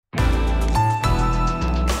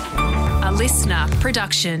A listener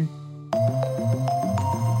production.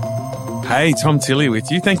 Hey, Tom Tilley with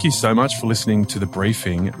you. Thank you so much for listening to The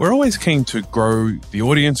Briefing. We're always keen to grow the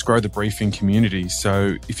audience, grow the briefing community.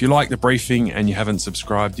 So if you like The Briefing and you haven't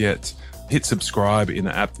subscribed yet, hit subscribe in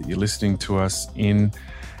the app that you're listening to us in.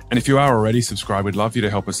 And if you are already subscribed, we'd love you to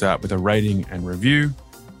help us out with a rating and review,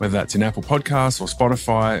 whether that's in Apple Podcasts or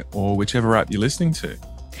Spotify or whichever app you're listening to.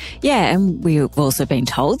 Yeah, and we've also been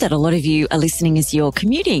told that a lot of you are listening as you're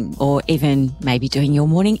commuting or even maybe doing your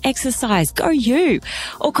morning exercise. Go you!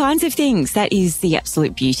 All kinds of things. That is the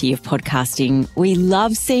absolute beauty of podcasting. We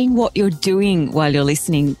love seeing what you're doing while you're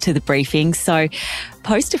listening to The Briefing. So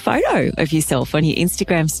post a photo of yourself on your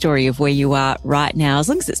Instagram story of where you are right now, as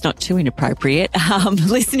long as it's not too inappropriate,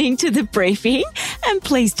 listening to The Briefing, and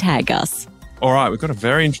please tag us. All right, we've got a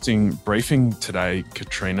very interesting briefing today,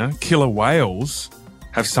 Katrina. Killer whales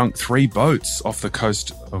have sunk 3 boats off the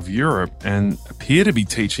coast of Europe and appear to be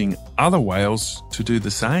teaching other whales to do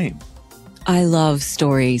the same. I love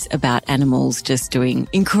stories about animals just doing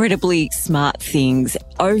incredibly smart things.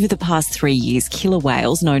 Over the past 3 years, killer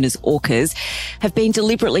whales, known as orcas, have been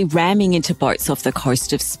deliberately ramming into boats off the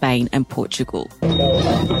coast of Spain and Portugal. The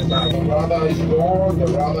rudder is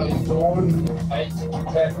gone. 8 to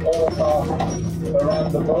 10 orca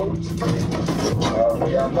around the boat.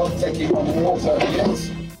 We are not taking on water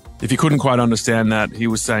yet. If you couldn't quite understand that, he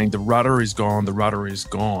was saying the rudder is gone, the rudder is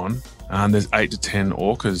gone. There's 8 to 10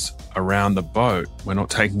 orcas around the boat. We're not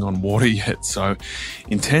taking on water yet. So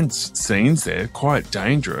intense scenes there, quite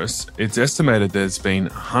dangerous. It's estimated there's been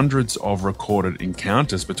hundreds of recorded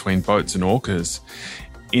encounters between boats and orcas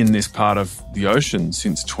in this part of the ocean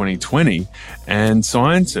since 2020. And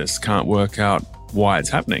scientists can't work out why it's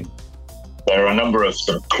happening. There are a number of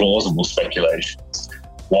sort of plausible speculations.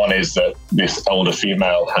 One is that this older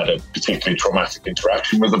female had a particularly traumatic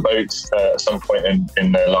interaction with the boat at some point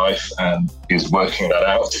in their life and is working that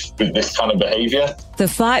out with this kind of behaviour. The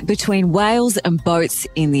fight between whales and boats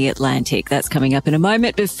in the Atlantic. That's coming up in a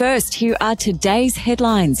moment. But first, here are today's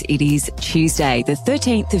headlines. It is Tuesday, the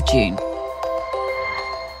 13th of June.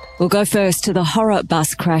 We'll go first to the horror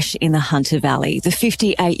bus crash in the Hunter Valley. The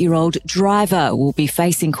 58-year-old driver will be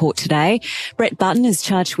facing court today. Brett Button is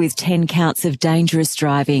charged with 10 counts of dangerous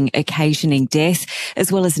driving, occasioning death,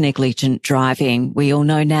 as well as negligent driving. We all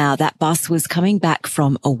know now that bus was coming back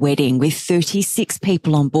from a wedding with 36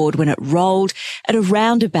 people on board when it rolled at a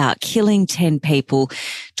roundabout, killing 10 people.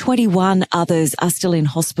 21 others are still in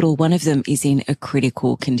hospital. One of them is in a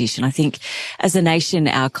critical condition. I think as a nation,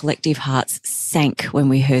 our collective hearts sank when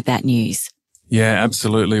we heard that news. Yeah,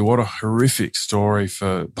 absolutely. What a horrific story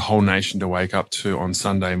for the whole nation to wake up to on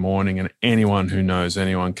Sunday morning, and anyone who knows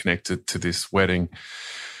anyone connected to this wedding.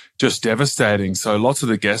 Just devastating. So lots of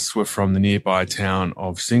the guests were from the nearby town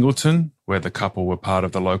of Singleton, where the couple were part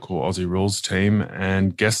of the local Aussie Rules team,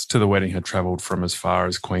 and guests to the wedding had travelled from as far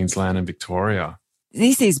as Queensland and Victoria.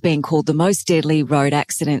 This is being called the most deadly road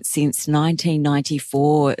accident since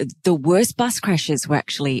 1994. The worst bus crashes were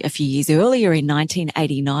actually a few years earlier in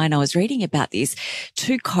 1989. I was reading about this.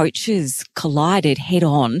 2 coaches collided head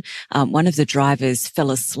on. One of the drivers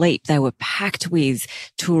fell asleep. They were packed with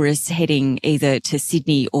tourists heading either to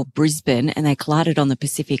Sydney or Brisbane, and they collided on the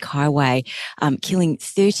Pacific Highway, killing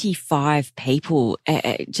 35 people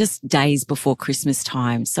just days before Christmas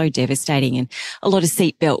time. So devastating. And a lot of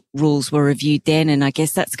seatbelt rules were reviewed then, and I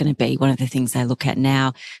guess that's going to be one of the things they look at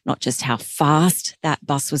now, not just how fast that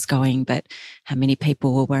bus was going, but how many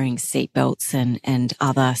people were wearing seatbelts and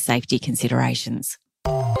other safety considerations.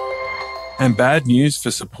 And bad news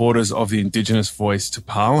for supporters of the Indigenous voice to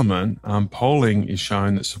Parliament. Polling is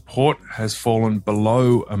showing that support has fallen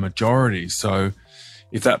below a majority. So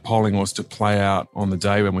if that polling was to play out on the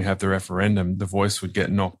day when we have the referendum, the voice would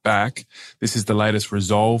get knocked back. This is the latest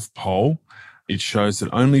Resolve poll. It shows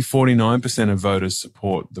that only 49% of voters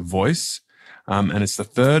support the voice, and it's the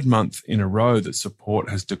 3rd month in a row that support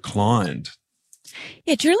has declined.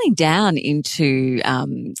 Yeah, drilling down into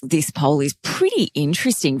this poll is pretty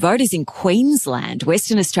interesting. Voters in Queensland,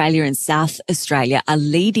 Western Australia and South Australia are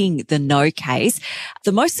leading the no case.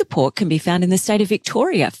 The most support can be found in the state of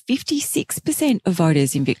Victoria. 56% of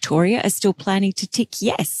voters in Victoria are still planning to tick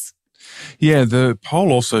yes. Yeah, the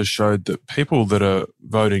poll also showed that people that are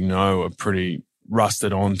voting no are pretty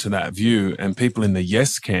rusted on to that view, and people in the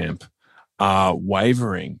yes camp are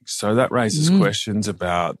wavering. So that raises questions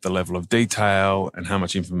about the level of detail and how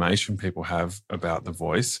much information people have about the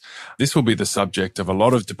voice. This will be the subject of a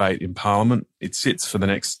lot of debate in Parliament. It sits for the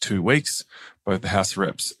next 2 weeks, both the House of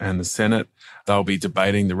Reps and the Senate. They'll be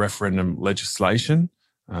debating the referendum legislation.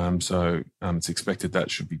 So it's expected that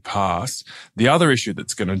should be passed. The other issue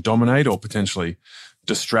that's going to dominate or potentially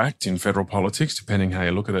distract in federal politics, depending how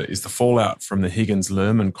you look at it, is the fallout from the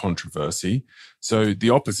Higgins-Lerman controversy. So the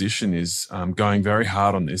opposition is going very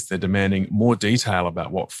hard on this. They're demanding more detail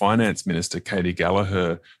about what Finance Minister Katie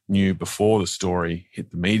Gallagher knew before the story hit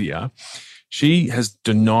the media. She has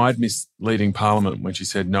denied misleading Parliament when she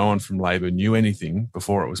said no one from Labor knew anything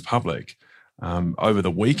before it was public. Over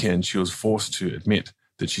the weekend, she was forced to admit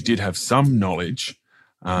that she did have some knowledge,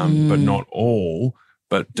 but not all,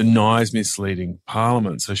 but denies misleading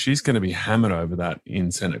Parliament. So she's going to be hammered over that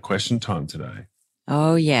in Senate question time today.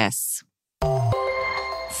 Oh, yes.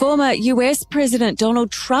 Former US President Donald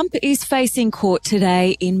Trump is facing court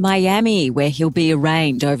today in Miami, where he'll be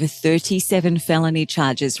arraigned over 37 felony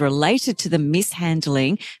charges related to the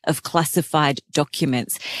mishandling of classified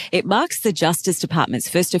documents. It marks the Justice Department's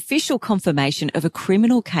first official confirmation of a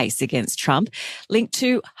criminal case against Trump, linked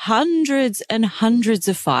to hundreds and hundreds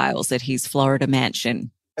of files at his Florida mansion.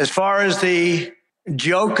 As far as the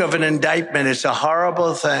joke of an indictment, it's a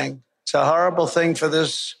horrible thing. It's a horrible thing for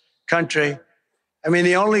this country. I mean,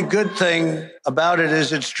 the only good thing about it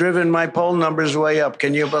is it's driven my poll numbers way up.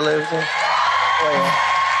 Can you believe that?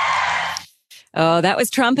 Oh, that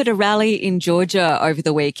was Trump at a rally in Georgia over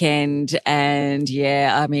the weekend. And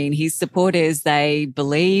yeah, I mean, his supporters, they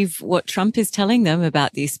believe what Trump is telling them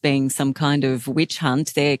about this being some kind of witch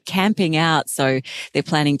hunt. They're camping out. So they're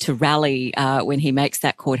planning to rally when he makes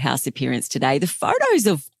that courthouse appearance today. The photos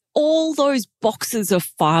of all those boxes of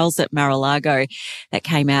files at Mar-a-Lago that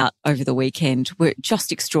came out over the weekend were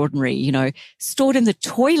just extraordinary, you know, stored in the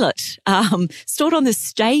toilet, stored on the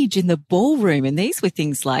stage in the ballroom. And these were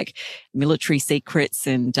things like military secrets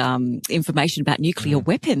and information about nuclear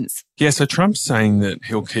weapons. Yeah, so Trump's saying that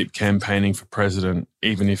he'll keep campaigning for president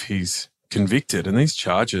even if he's convicted. And these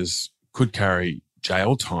charges could carry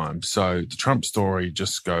jail time. So the Trump story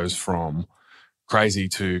just goes from crazy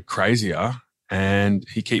to crazier. And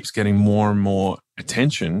he keeps getting more and more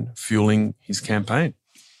attention, fueling his campaign.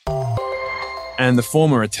 And the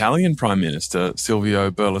former Italian Prime Minister, Silvio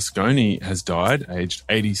Berlusconi, has died, aged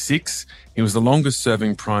 86. He was the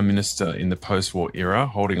longest-serving Prime Minister in the post-war era,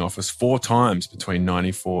 holding office 4 times between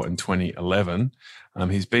 1994 and 2011.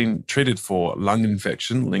 He's been treated for lung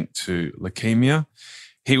infection linked to leukemia.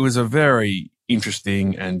 He was a very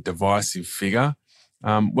interesting and divisive figure.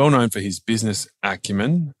 Well known for his business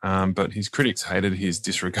acumen, but his critics hated his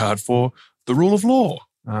disregard for the rule of law,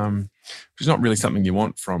 which is not really something you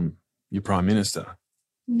want from your Prime Minister.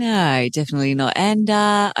 No, definitely not. And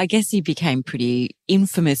I guess he became pretty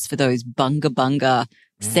infamous for those bunga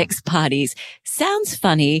sex parties. Sounds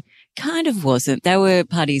funny, kind of wasn't. There were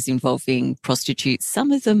parties involving prostitutes,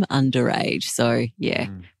 some of them underage. So, yeah,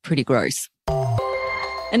 pretty gross.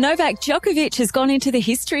 And Novak Djokovic has gone into the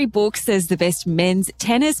history books as the best men's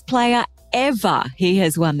tennis player ever. He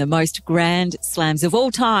has won the most Grand Slams of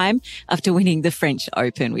all time after winning the French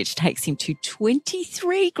Open, which takes him to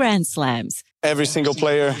 23 Grand Slams. Every single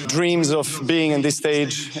player dreams of being in this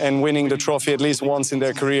stage and winning the trophy at least once in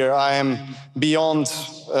their career. I am beyond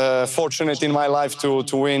fortunate in my life to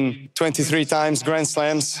win 23 times Grand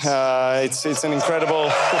Slams. It's an incredible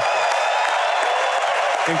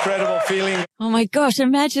feeling. Oh my gosh,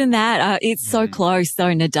 imagine that. It's so close. So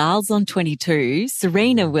Nadal's on 22.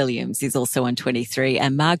 Serena Williams is also on 23.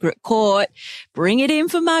 And Margaret Court, bring it in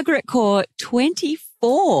for Margaret Court,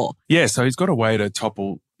 24. Yeah, so he's got a way to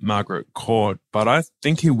topple Margaret Court, but I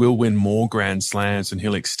think he will win more Grand Slams and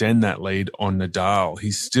he'll extend that lead on Nadal.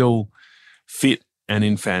 He's still fit and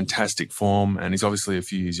in fantastic form, and he's obviously a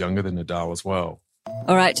few years younger than Nadal as well.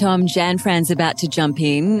 All right, Tom, Jan Fran's about to jump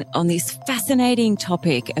in on this fascinating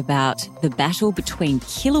topic about the battle between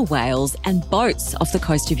killer whales and boats off the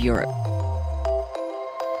coast of Europe.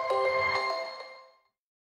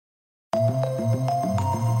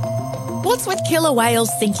 What's with killer whales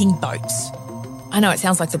thinking boats? I know it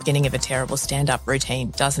sounds like the beginning of a terrible stand-up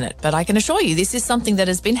routine, doesn't it? But I can assure you this is something that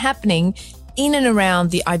has been happening in and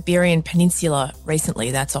around the Iberian Peninsula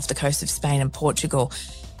recently. That's off the coast of Spain and Portugal.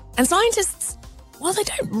 And scientists, well, they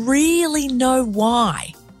don't really know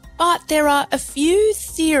why, but there are a few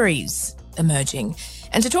theories emerging.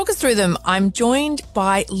 And to talk us through them, I'm joined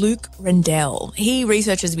by Luke Rendell. He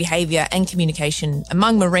researches behaviour and communication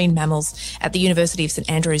among marine mammals at the University of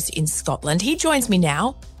St Andrews in Scotland. He joins me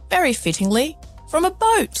now, very fittingly, from a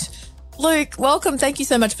boat. Luke, welcome. Thank you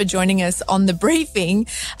so much for joining us on The Briefing.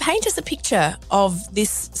 Paint us a picture of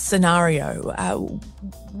this scenario.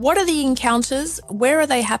 What are the encounters? Where are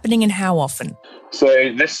they happening and how often? So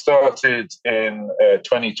this started in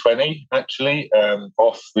 2020, actually,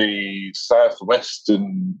 off the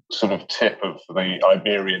southwestern sort of tip of the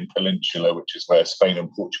Iberian Peninsula, which is where Spain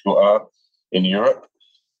and Portugal are in Europe.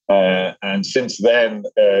 And since then,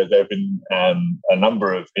 there have been a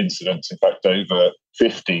number of incidents, in fact, over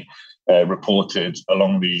 50 reported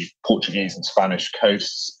along the Portuguese and Spanish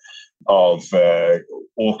coasts of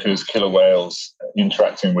orcas, killer whales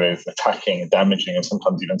interacting with, attacking, damaging, and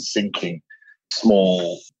sometimes even sinking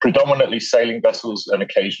small, predominantly sailing vessels and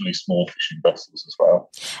occasionally small fishing vessels as well.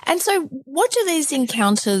 And so what do these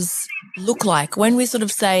encounters look like? When we sort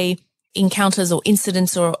of say encounters or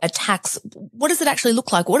incidents or attacks, what does it actually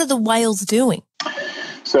look like? What are the whales doing?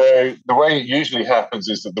 So the way it usually happens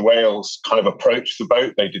is that the whales kind of approach the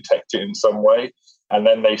boat, they detect it in some way, and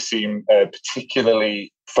then they seem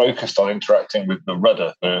particularly focused on interacting with the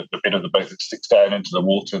rudder, the bit of the boat that sticks down into the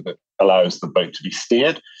water that allows the boat to be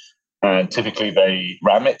steered. And typically they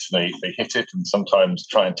ram it, they hit it, and sometimes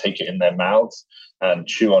try and take it in their mouths and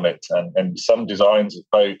chew on it. And some designs of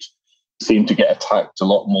boat seem to get attacked a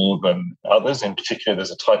lot more than others. In particular, there's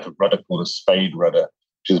a type of rudder called a spade rudder,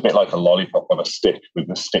 which is a bit like a lollipop on a stick, with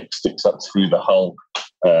the stick sticks up through the hull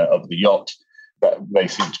of the yacht. That they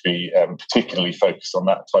seem to be particularly focused on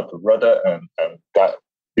that type of rudder, and that,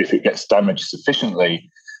 if it gets damaged sufficiently,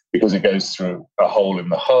 because it goes through a hole in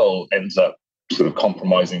the hull, ends up sort of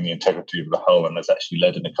compromising the integrity of the hull, and has actually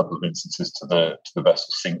led in a couple of instances to the vessel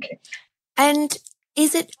sinking. And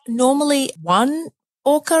is it normally one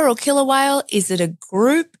orca or killer whale? Is it a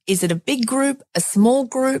group? Is it a big group? A small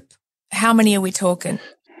group? How many are we talking?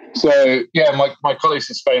 So, yeah, my colleagues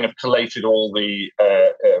in Spain have collated all the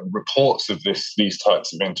reports of these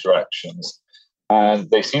types of interactions, and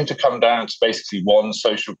they seem to come down to basically one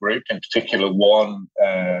social group, in particular one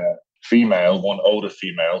one older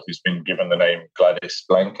female who's been given the name Gladys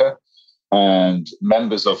Blanca, and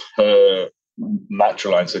members of her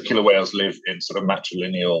matriline. So killer whales live in sort of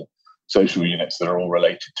matrilineal social units that are all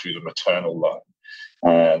related through the maternal line.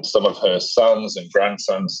 And some of her sons and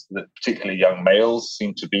grandsons, particularly young males,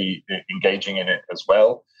 seem to be engaging in it as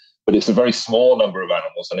well. But it's a very small number of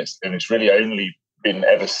animals, and it's really only been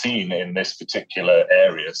ever seen in this particular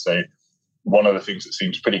area. So one of the things that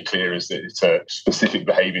seems pretty clear is that it's a specific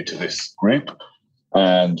behavior to this group.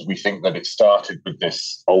 And we think that it started with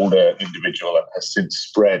this older individual and has since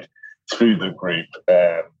spread through the group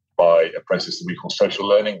by a process that we call social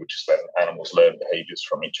learning, which is when animals learn behaviors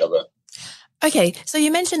from each other. Okay, so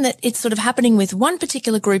you mentioned that it's sort of happening with one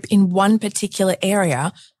particular group in one particular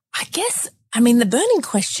area. The burning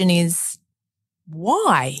question is,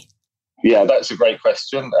 why? Yeah, that's a great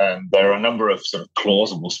question. And there are a number of sort of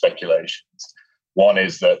plausible speculations. One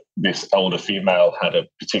is that this older female had a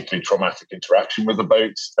particularly traumatic interaction with the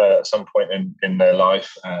boats at some point in their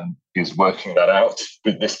life and is working that out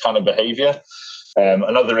with this kind of behavior.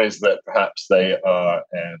 Another is that perhaps they are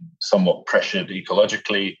somewhat pressured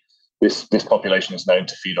ecologically. This population is known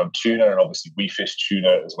to feed on tuna, and obviously we fish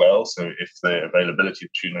tuna as well. So if the availability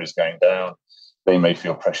of tuna is going down, they may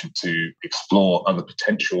feel pressured to explore other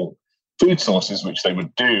potential food sources, which they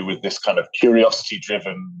would do with this kind of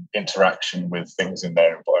curiosity-driven interaction with things in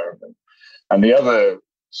their environment. And the other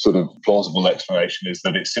sort of plausible explanation is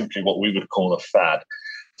that it's simply what we would call a fad.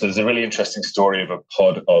 So there's a really interesting story of a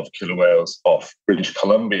pod of killer whales off British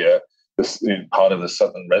Columbia, part of the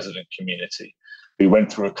southern resident community, who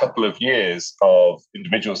went through a couple of years of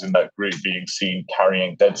individuals in that group being seen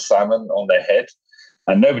carrying dead salmon on their head.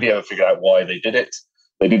 And nobody ever figured out why they did it.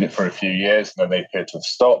 They did it for a few years, and then they appeared to have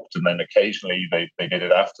stopped. And then occasionally they did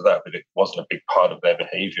it after that, but it wasn't a big part of their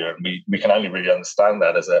behavior. And we can only really understand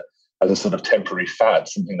that as a sort of temporary fad,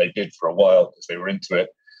 something they did for a while because they were into it,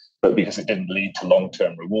 but because it didn't lead to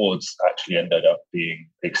long-term rewards, actually ended up being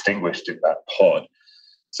extinguished in that pod.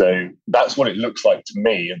 So that's what it looks like to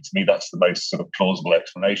me. And to me, that's the most sort of plausible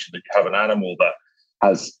explanation, that you have an animal that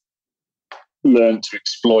has learned to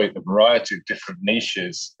exploit a variety of different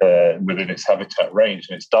niches within its habitat range.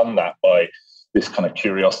 And it's done that by this kind of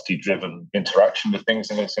curiosity-driven interaction with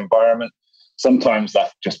things in its environment. Sometimes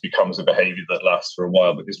that just becomes a behavior that lasts for a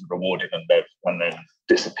while but isn't rewarded and then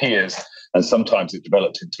disappears. And sometimes it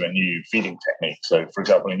develops into a new feeding technique. So, for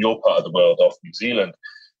example, in your part of the world, off New Zealand,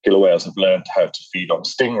 killer whales have learned how to feed on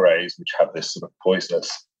stingrays, which have this sort of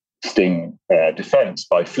poisonous sting defense,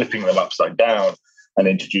 by flipping them upside down and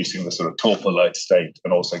introducing the sort of torpor-like state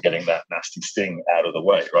and also getting that nasty sting out of the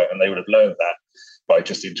way, right? And they would have learned that by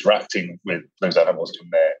just interacting with those animals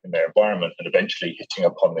in their environment and eventually hitting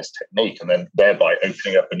upon this technique and then thereby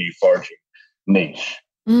opening up a new foraging niche.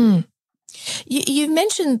 Mm. You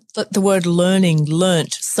mentioned the word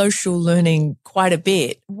learnt, social learning quite a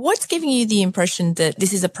bit. What's giving you the impression that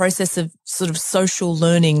this is a process of sort of social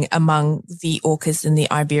learning among the orcas in the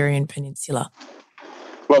Iberian Peninsula?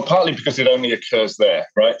 Well, partly because it only occurs there,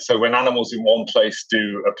 right? So when animals in one place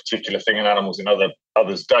do a particular thing and animals in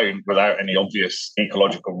others don't, without any obvious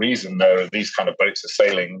ecological reason, there are these kind of boats are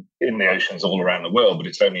sailing in the oceans all around the world, but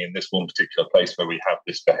it's only in this one particular place where we have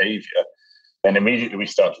this behavior. Then immediately we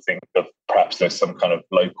start to think of perhaps there's some kind of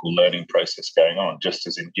local learning process going on, just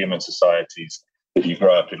as in human societies, if you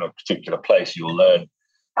grow up in a particular place, you'll learn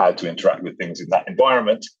how to interact with things in that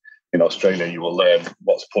environment. In Australia, you will learn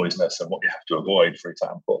what's poisonous and what you have to avoid, for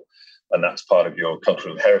example. And that's part of your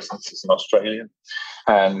cultural inheritance as an Australian.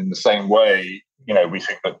 And in the same way, we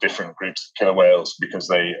think that different groups of killer whales, because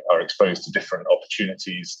they are exposed to different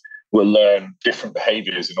opportunities, will learn different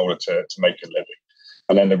behaviors in order to make a living.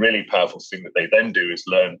 And then the really powerful thing that they then do is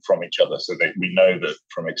learn from each other. So we know that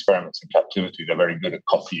from experiments in captivity, they're very good at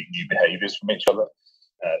copying new behaviors from each other.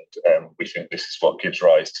 And we think this is what gives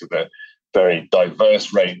rise to the very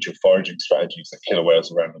diverse range of foraging strategies that killer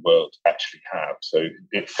whales around the world actually have. So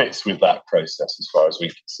it fits with that process as far as we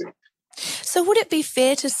can see. So would it be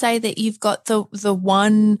fair to say that you've got the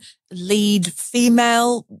one lead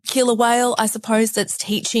female killer whale, I suppose, that's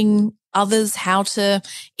teaching others how to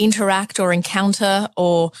interact or encounter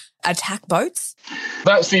or attack boats?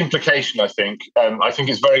 That's the implication, I think. I think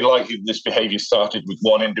it's very likely that this behavior started with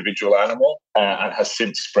one individual animal and has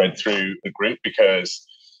since spread through the group, because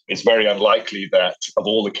it's very unlikely that of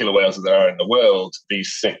all the killer whales that there are in the world,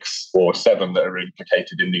 these 6 or 7 that are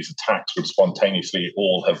implicated in these attacks would spontaneously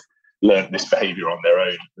all have learned this behavior on their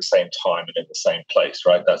own at the same time and in the same place,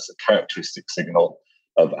 right? That's a characteristic signal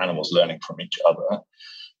of animals learning from each other.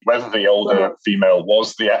 Whether the older female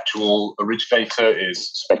was the actual originator is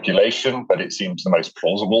speculation, but it seems the most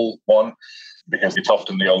plausible one, because it's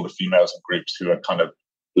often the older females in groups who are kind of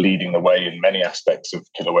leading the way in many aspects of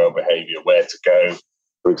killer whale behavior, where to go,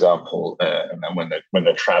 for example, and then when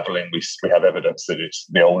they're traveling, we have evidence that it's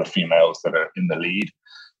the older females that are in the lead,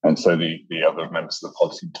 and so the other members of the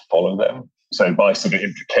pod seem to follow them. So by sort of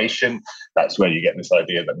implication, that's where you get this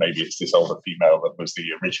idea that maybe it's this older female that was the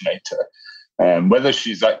originator. Whether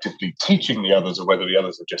she's actively teaching the others or whether the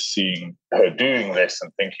others are just seeing her doing this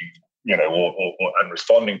and thinking, and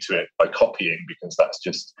responding to it by copying, because that's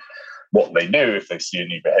just what they do. If they see a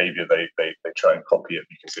new behavior, they try and copy it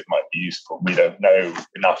because it might be useful. We don't know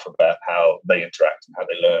enough about how they interact and how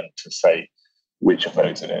they learn to say which of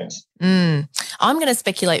those it is. I'm going to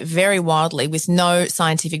speculate very wildly with no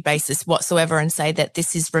scientific basis whatsoever and say that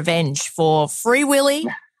this is revenge for Free Willy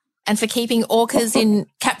and for keeping orcas in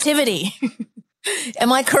captivity.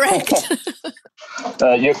 Am I correct?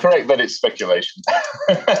 You're correct that it's speculation.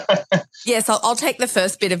 Yes, I'll take the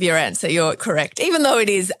first bit of your answer. You're correct, even though it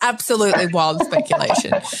is absolutely wild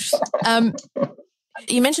speculation.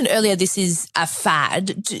 You mentioned earlier this is a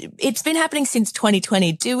fad. It's been happening since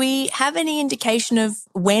 2020. Do we have any indication of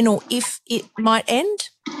when or if it might end?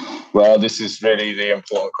 Well, this is really the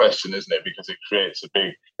important question, isn't it? Because it creates a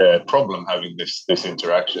big problem having this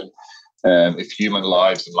interaction. If human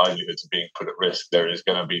lives and livelihoods are being put at risk, there is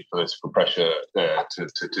going to be political pressure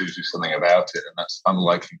to do something about it, and that's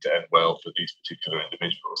unlikely to end well for these particular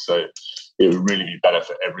individuals. So it would really be better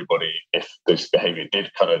for everybody if this behaviour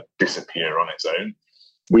did kind of disappear on its own.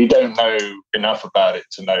 We don't know enough about it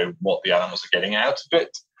to know what the animals are getting out of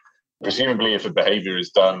it. Presumably, if a behaviour is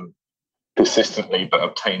done persistently but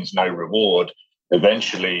obtains no reward,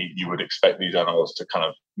 eventually you would expect these animals to kind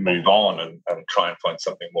of move on and try and find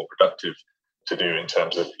something more productive to do in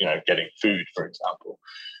terms of, getting food, for example.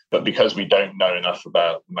 But because we don't know enough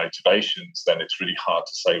about motivations, then it's really hard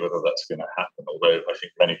to say whether that's going to happen, although I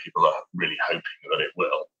think many people are really hoping that it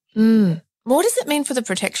will. What does it mean for the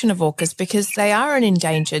protection of orcas? Because they are an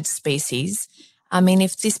endangered species. I mean,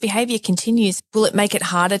 if this behaviour continues, will it make it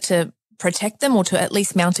harder to protect them or to at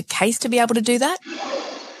least mount a case to be able to do that?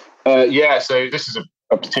 So this is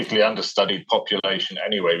a particularly understudied population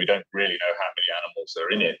anyway. We don't really know how many animals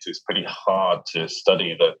are in it. It's pretty hard to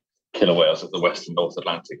study the killer whales of the West and North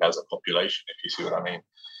Atlantic as a population, if you see what I mean.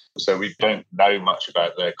 So we don't know much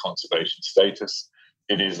about their conservation status.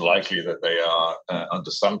 It is likely that they are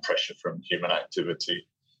under some pressure from human activity.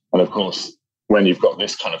 And of course, when you've got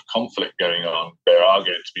this kind of conflict going on, there are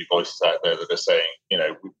going to be voices out there that are saying,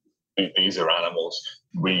 these are animals.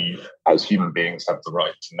 We, as human beings, have the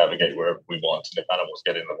right to navigate wherever we want. And if animals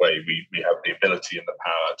get in the way, we have the ability and the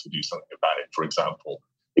power to do something about it. For example,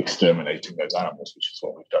 exterminating those animals, which is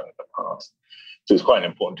what we've done in the past. So it's quite an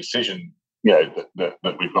important decision,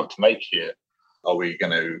 that we've got to make here. Are we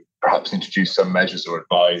going to perhaps introduce some measures or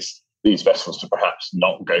advise these vessels to perhaps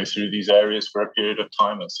not go through these areas for a period of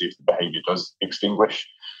time and see if the behaviour does extinguish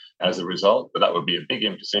as a result? But that would be a big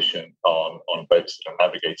imposition on boats that are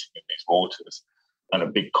navigating in these waters. and a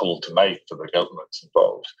big call to make for the governments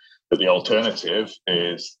involved. But the alternative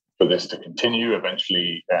is for this to continue.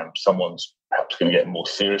 Eventually, someone's perhaps going to get more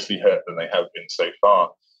seriously hurt than they have been so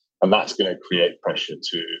far. And that's going to create pressure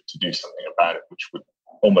to do something about it, which would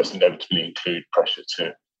almost inevitably include pressure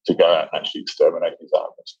to go out and actually exterminate these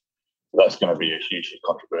animals. That's going to be a hugely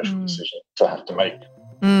controversial decision to have to make.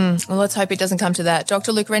 Well, let's hope it doesn't come to that.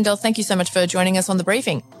 Dr. Luke Rendell, thank you so much for joining us on The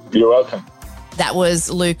Briefing. You're welcome. That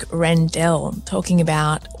was Luke Rendell talking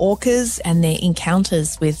about orcas and their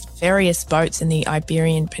encounters with various boats in the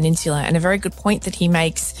Iberian Peninsula, and a very good point that he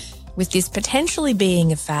makes with this potentially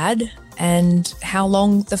being a fad and how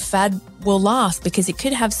long the fad will last, because it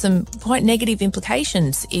could have some quite negative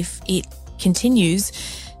implications if it continues,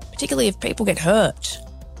 particularly if people get hurt.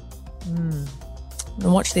 And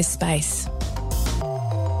watch this space.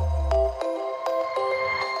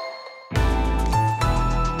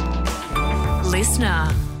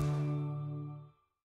 Listener.